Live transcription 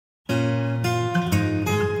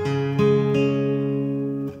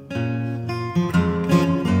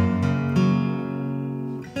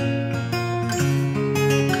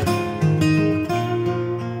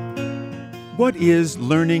What is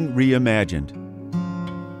Learning Reimagined?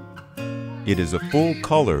 It is a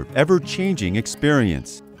full-color, ever-changing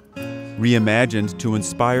experience, reimagined to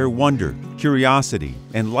inspire wonder, curiosity,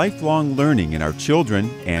 and lifelong learning in our children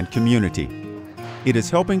and community. It is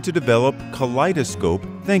helping to develop kaleidoscope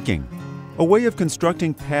thinking, a way of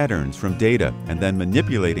constructing patterns from data and then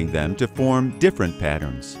manipulating them to form different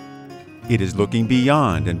patterns. It is looking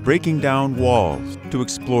beyond and breaking down walls to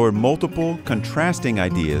explore multiple, contrasting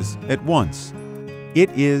ideas at once. It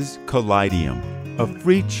is Kaleideum, a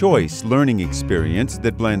free choice learning experience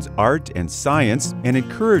that blends art and science and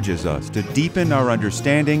encourages us to deepen our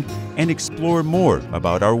understanding and explore more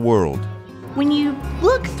about our world. When you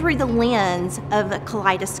look through the lens of a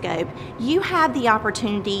kaleidoscope, you have the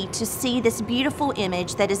opportunity to see this beautiful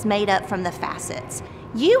image that is made up from the facets.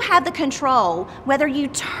 You have the control whether you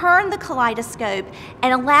turn the kaleidoscope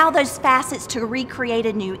and allow those facets to recreate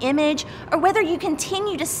a new image, or whether you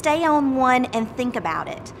continue to stay on one and think about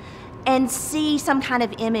it and see some kind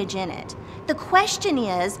of image in it. The question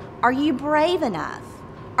is, are you brave enough?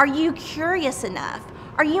 Are you curious enough?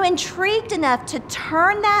 Are you intrigued enough to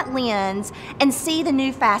turn that lens and see the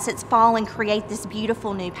new facets fall and create this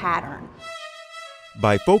beautiful new pattern?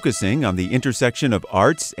 By focusing on the intersection of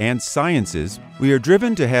arts and sciences, we are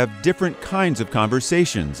driven to have different kinds of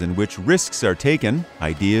conversations in which risks are taken,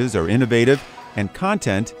 ideas are innovative, and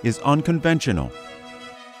content is unconventional.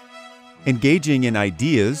 Engaging in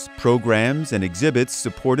ideas, programs, and exhibits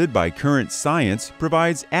supported by current science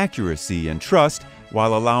provides accuracy and trust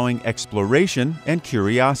while allowing exploration and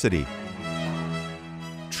curiosity.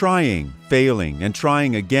 Trying, failing, and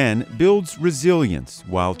trying again builds resilience,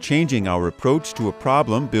 while changing our approach to a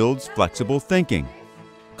problem builds flexible thinking.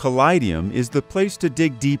 Kaleideum is the place to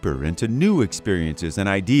dig deeper into new experiences and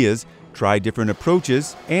ideas, try different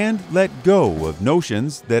approaches, and let go of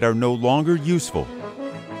notions that are no longer useful.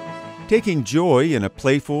 Taking joy in a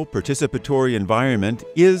playful, participatory environment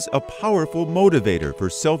is a powerful motivator for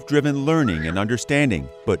self-driven learning and understanding,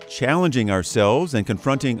 but challenging ourselves and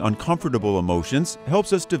confronting uncomfortable emotions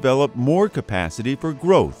helps us develop more capacity for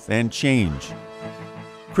growth and change.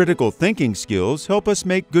 Critical thinking skills help us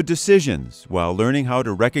make good decisions, while learning how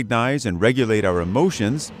to recognize and regulate our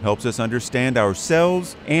emotions helps us understand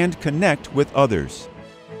ourselves and connect with others.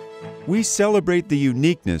 We celebrate the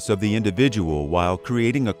uniqueness of the individual while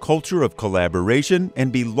creating a culture of collaboration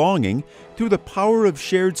and belonging through the power of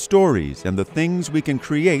shared stories and the things we can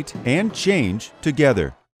create and change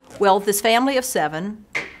together. Well, this family of 7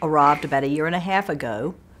 arrived about 1.5 years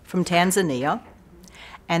ago from Tanzania,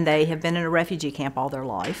 and they have been in a refugee camp all their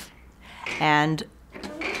life. And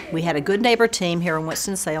we had a good neighbor team here in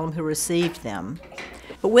Winston-Salem who received them.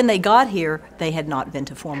 But when they got here, they had not been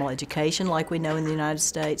to formal education like we know in the United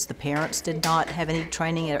States. The parents did not have any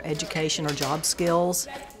training or education or job skills.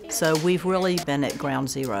 So we've really been at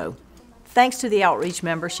ground zero. Thanks to the outreach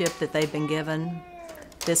membership that they've been given,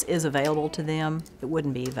 this is available to them. It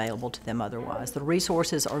wouldn't be available to them otherwise. The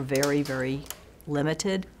resources are very, very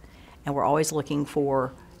limited, and we're always looking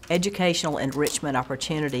for educational enrichment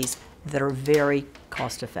opportunities that are very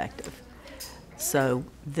cost effective. So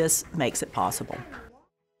this makes it possible.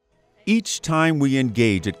 Each time we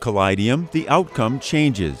engage at Kaleideum, the outcome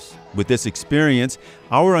changes. With this experience,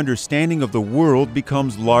 our understanding of the world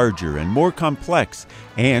becomes larger and more complex,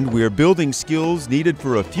 and we are building skills needed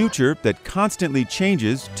for a future that constantly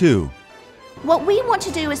changes, too. What we want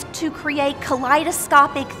to do is to create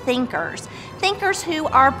kaleidoscopic thinkers. Thinkers who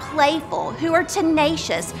are playful, who are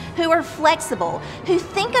tenacious, who are flexible, who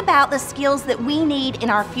think about the skills that we need in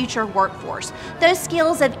our future workforce. Those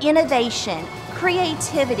skills of innovation,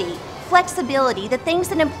 creativity, flexibility, the things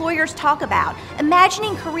that employers talk about,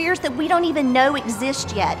 imagining careers that we don't even know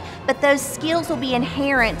exist yet, but those skills will be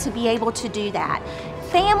inherent to be able to do that.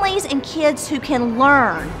 Families and kids who can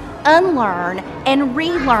learn, unlearn, and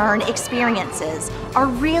relearn experiences are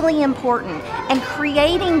really important, and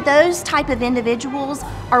creating those type of individuals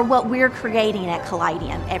are what we're creating at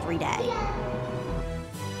Kaleideum every day.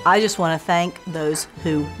 I just want to thank those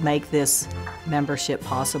who make this membership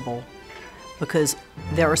possible, because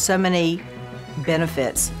there are so many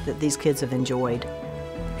benefits that these kids have enjoyed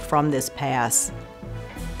from this pass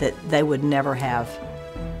that they would never have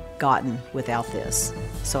gotten without this.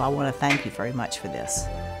 So I want to thank you very much for this.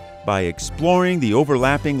 By exploring the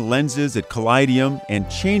overlapping lenses at Kaleideum and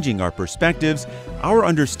changing our perspectives, our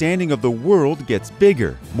understanding of the world gets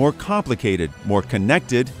bigger, more complicated, more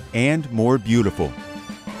connected, and more beautiful.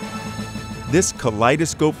 This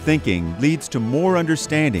kaleidoscope thinking leads to more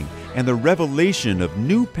understanding and the revelation of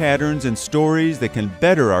new patterns and stories that can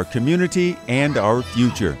better our community and our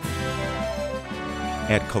future.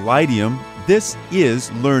 At Kaleideum, this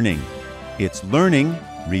is learning. It's learning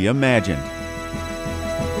reimagined.